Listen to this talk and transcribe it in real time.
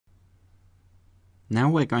Now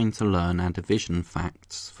we're going to learn our division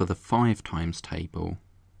facts for the 5 times table.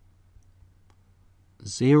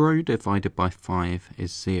 0 divided by 5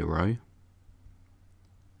 is 0.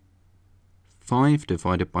 5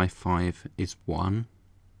 divided by 5 is 1.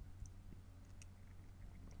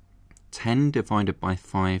 10 divided by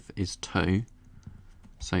 5 is 2.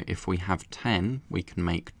 So if we have 10, we can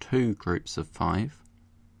make 2 groups of 5.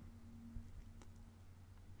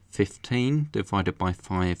 15 divided by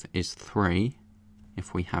 5 is 3.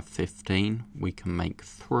 If we have 15, we can make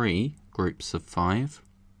 3 groups of 5.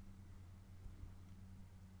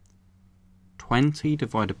 20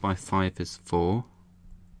 divided by 5 is 4.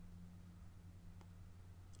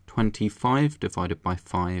 25 divided by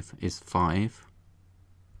 5 is 5.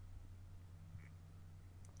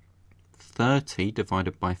 30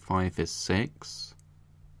 divided by 5 is 6.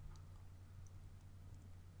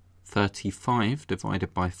 35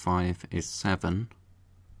 divided by 5 is 7.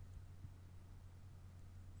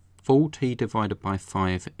 40 divided by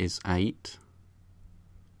 5 is 8.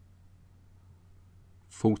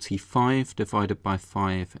 45 divided by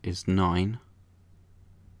 5 is 9.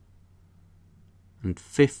 And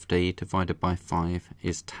 50 divided by 5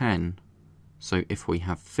 is 10. So if we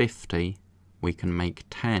have 50, we can make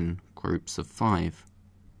 10 groups of 5.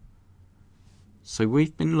 So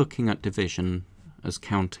we've been looking at division as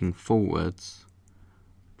counting forwards,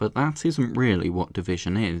 but that isn't really what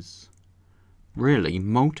division is. Really,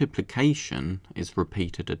 multiplication is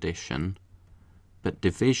repeated addition, but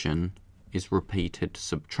division is repeated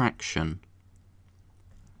subtraction.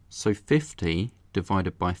 So 50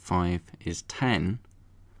 divided by 5 is 10,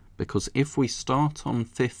 because if we start on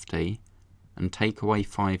 50 and take away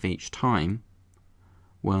 5 each time,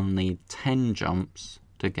 we'll need 10 jumps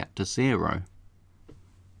to get to 0.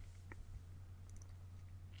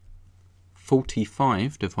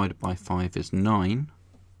 45 divided by 5 is 9.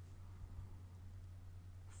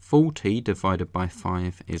 40 divided by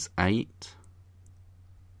 5 is 8.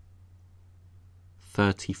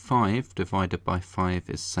 35 divided by 5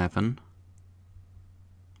 is 7.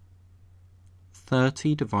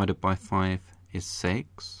 30 divided by 5 is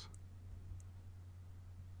 6.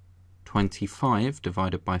 25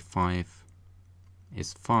 divided by 5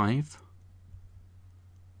 is 5.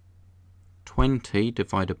 20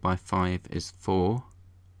 divided by 5 is 4.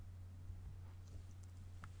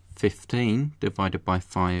 15 divided by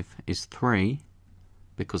 5 is 3,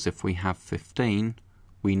 because if we have 15,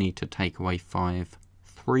 we need to take away 5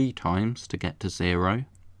 3 times to get to 0.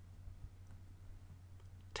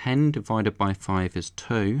 10 divided by 5 is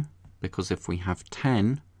 2, because if we have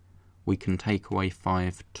 10, we can take away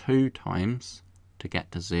 5 2 times to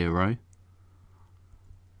get to 0.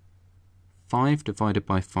 5 divided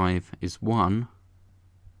by 5 is 1,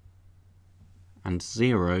 and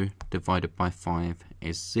 0 divided by 5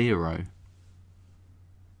 is 0.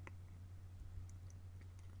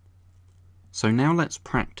 So now let's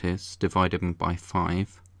practice dividing by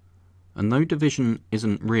 5, and though division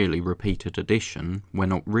isn't really repeated addition, we're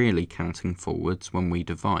not really counting forwards when we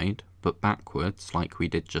divide, but backwards like we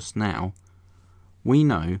did just now, we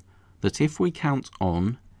know that if we count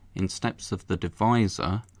on in steps of the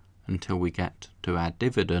divisor until we get to our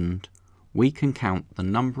dividend, we can count the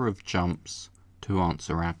number of jumps to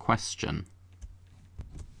answer our question.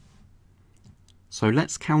 So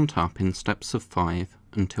let's count up in steps of 5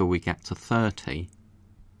 until we get to 30.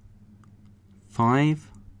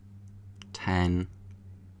 5, 10,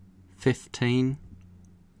 15,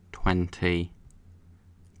 20,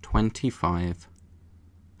 25,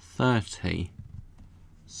 30.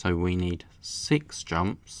 So we need 6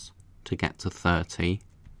 jumps to get to 30.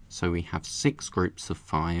 So we have 6 groups of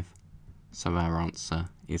 5. So our answer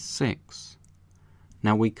is 6.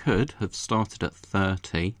 Now we could have started at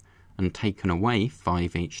 30 and taken away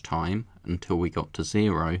 5 each time until we got to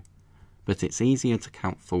 0, but it's easier to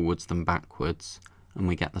count forwards than backwards, and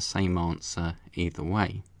we get the same answer either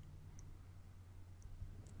way.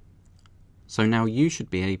 So now you should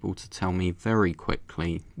be able to tell me very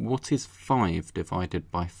quickly, what is 5 divided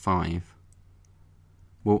by 5?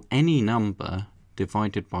 Well, any number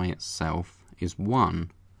divided by itself is 1,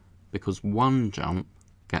 because 1 jump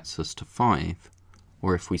gets us to 5.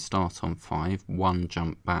 Or if we start on 5, 1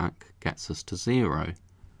 jump back gets us to 0.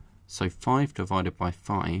 So 5 divided by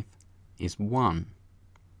 5 is 1.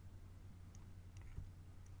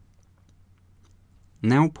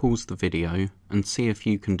 Now pause the video and see if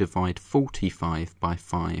you can divide 45 by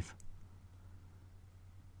 5.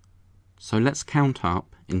 So let's count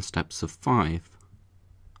up in steps of 5.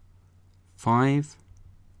 5,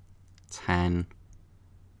 10,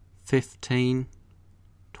 15,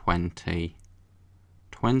 20,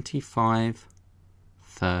 25,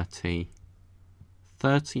 30,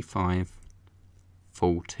 35,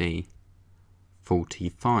 40,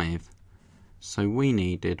 45. So we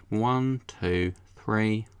needed 1, 2,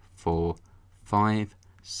 3, 4, 5,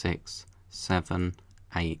 6, 7,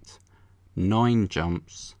 8, 9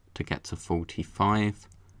 jumps to get to 45.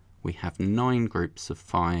 We have 9 groups of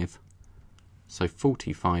 5. So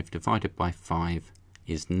 45 divided by 5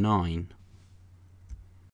 is 9.